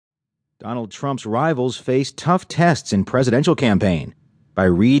Donald Trump's rivals face tough tests in presidential campaign by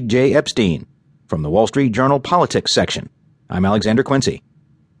Reid J. Epstein from the Wall Street Journal Politics section. I'm Alexander Quincy.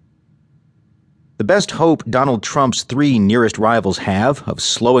 The best hope Donald Trump's three nearest rivals have of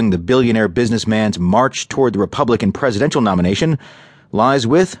slowing the billionaire businessman's march toward the Republican presidential nomination lies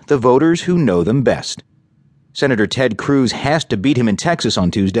with the voters who know them best. Senator Ted Cruz has to beat him in Texas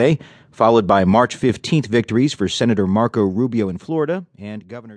on Tuesday, followed by March 15th victories for Senator Marco Rubio in Florida and Governor